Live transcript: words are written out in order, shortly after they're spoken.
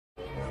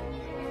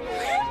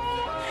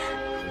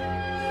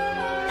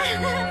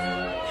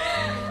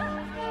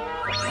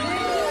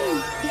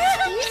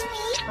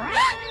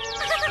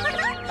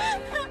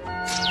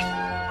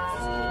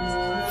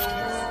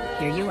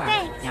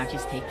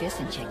Just take this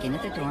and check in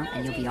at the dorm,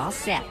 and you'll be all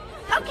set.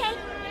 Okay.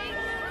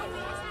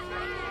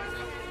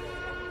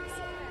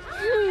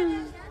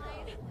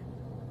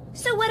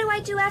 So what do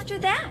I do after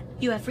that?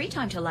 You have free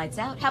time till lights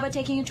out. How about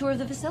taking a tour of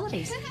the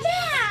facilities?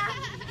 Yeah!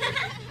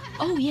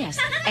 Oh, yes.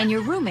 And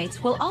your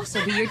roommates will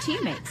also be your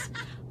teammates.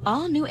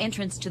 All new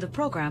entrants to the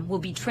program will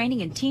be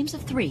training in teams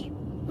of 3.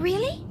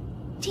 Really?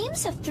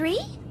 Teams of 3?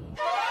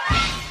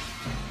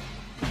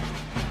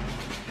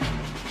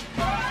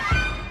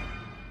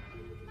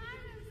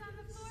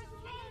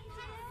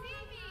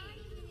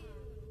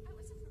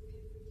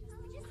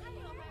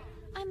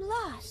 I'm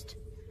lost.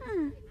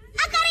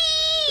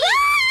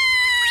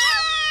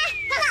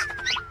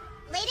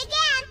 Late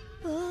again.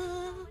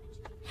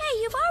 Hey,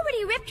 you've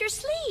already ripped your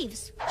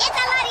sleeves. It's a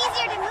lot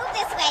easier to move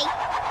this way.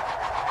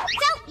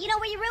 So, you know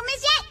where your room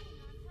is yet?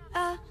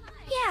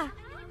 Yeah.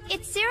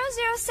 It's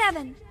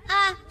 007.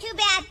 Too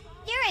bad.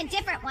 You're in a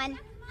different one.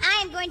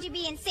 I am going to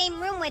be in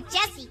same room with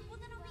Jessie.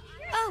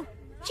 Oh,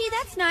 gee,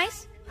 that's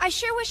nice. I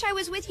sure wish I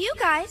was with you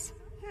guys.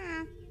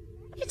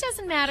 It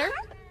doesn't matter.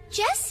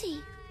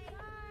 Jessie.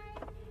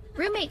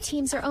 Roommate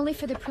teams are only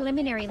for the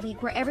preliminary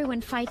league where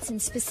everyone fights in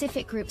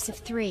specific groups of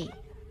 3.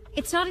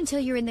 It's not until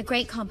you're in the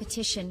great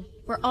competition,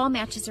 where all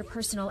matches are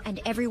personal and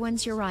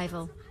everyone's your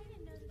rival.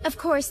 Of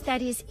course,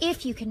 that is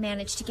if you can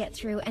manage to get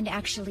through and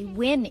actually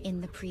win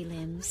in the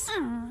prelims.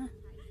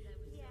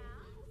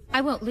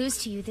 I won't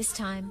lose to you this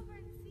time.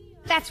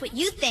 That's what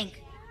you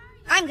think.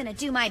 I'm gonna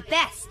do my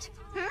best.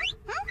 Hey,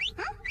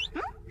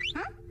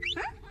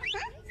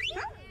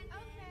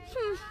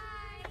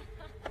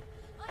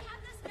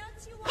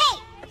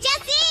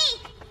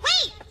 Jessie!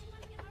 Wait!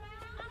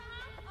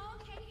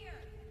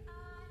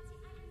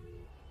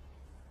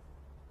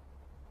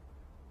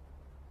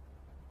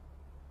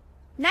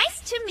 Nice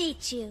to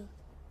meet you.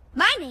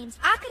 My name's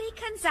Akari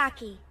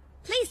Kanzaki.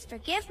 Please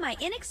forgive my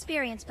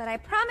inexperience, but I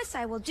promise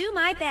I will do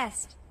my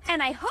best.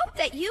 And I hope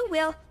that you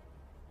will...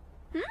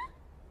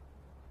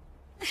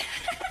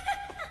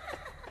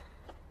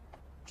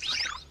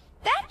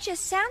 That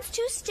just sounds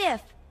too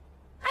stiff.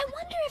 I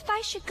wonder if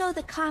I should go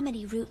the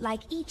comedy route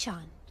like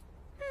Ichan.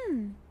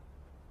 Hey,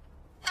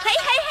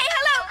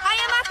 hello! I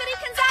am Akari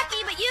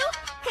Kanzaki, but you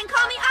can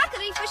call me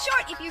Akari for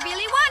short if you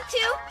really want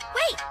to.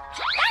 Wait,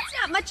 that's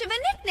not much of a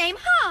nickname,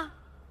 huh?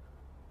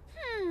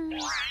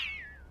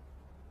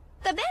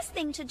 The best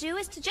thing to do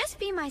is to just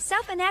be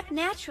myself and act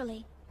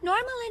naturally.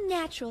 Normal and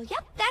natural.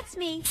 Yep, that's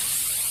me.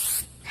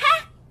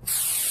 Ha!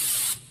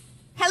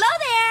 Hello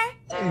there!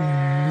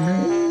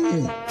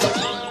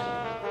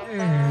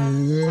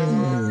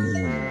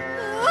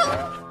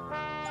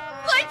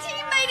 My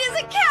teammate is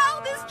a cow!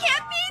 This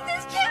can't be!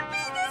 This can't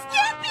be! This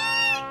can't be!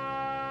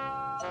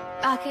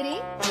 Akari?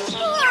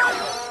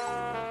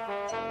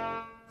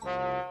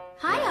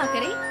 Hi,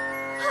 Akari.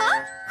 Huh?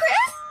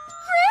 Chris?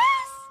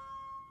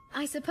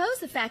 I suppose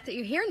the fact that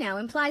you're here now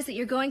implies that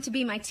you're going to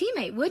be my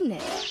teammate, wouldn't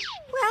it?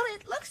 Well,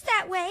 it looks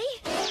that way.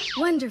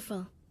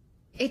 Wonderful.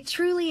 It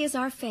truly is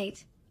our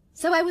fate.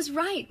 So I was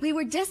right. We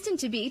were destined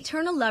to be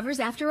eternal lovers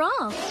after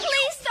all.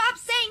 Please stop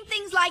saying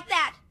things like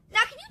that.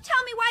 Now, can you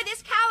tell me why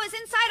this cow is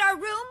inside our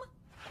room?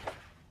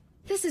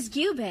 This is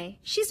Gyubei.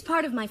 She's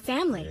part of my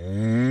family.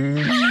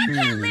 But I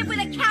can't live with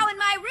a cow in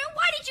my room.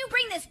 Why did you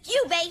bring this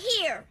Gyubei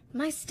here?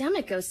 My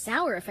stomach goes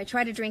sour if I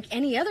try to drink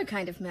any other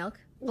kind of milk.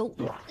 Ooh.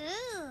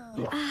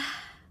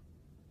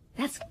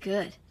 That's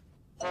good.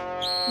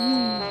 Akari!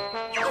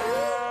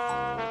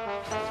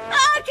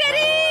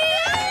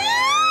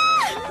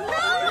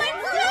 No, I'm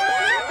so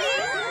happy!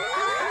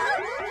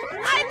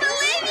 I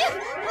believe you!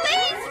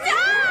 Please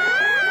stop!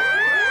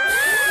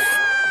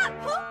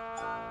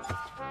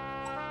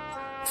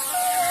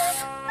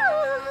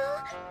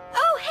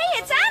 Oh, hey,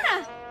 it's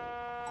Anna!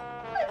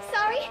 I'm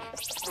sorry.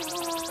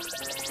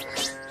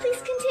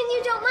 Please continue,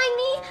 don't mind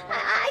me.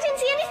 I didn't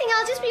see anything.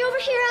 I'll just be over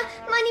here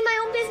minding my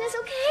own business,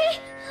 okay?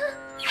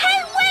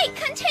 Hey, wait!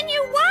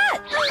 Continue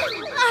what?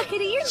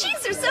 Akari, your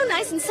cheeks are so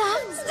nice and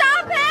soft.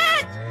 Stop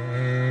it!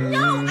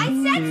 No, I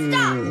said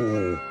stop!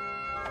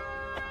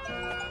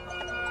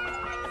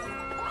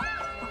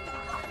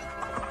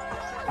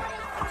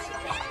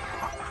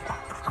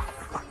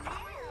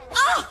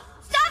 Oh!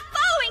 Stop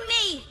following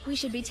me! We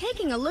should be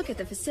taking a look at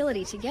the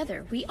facility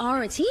together. We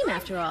are a team,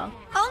 after all.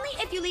 Only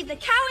if you leave the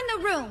cow in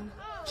the room.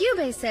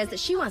 Gyubei says that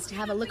she wants to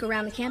have a look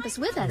around the campus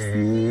with us.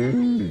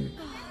 Hey,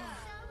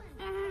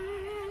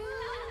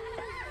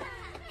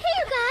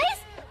 you guys.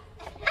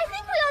 I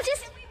think we all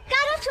just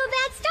got off to a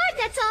bad start,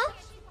 that's all.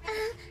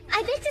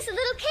 I baked us a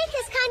little cake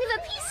as kind of a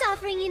peace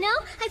offering, you know?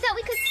 I thought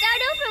we could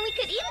start over and we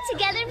could eat it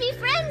together and be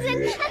friends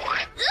and...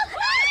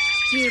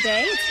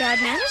 Gyubei, it's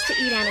bad manners to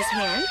eat Anna's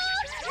hand.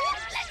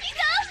 Let me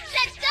go!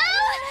 Let go!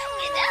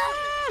 You know,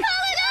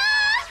 call it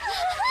off!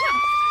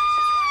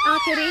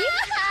 Akari?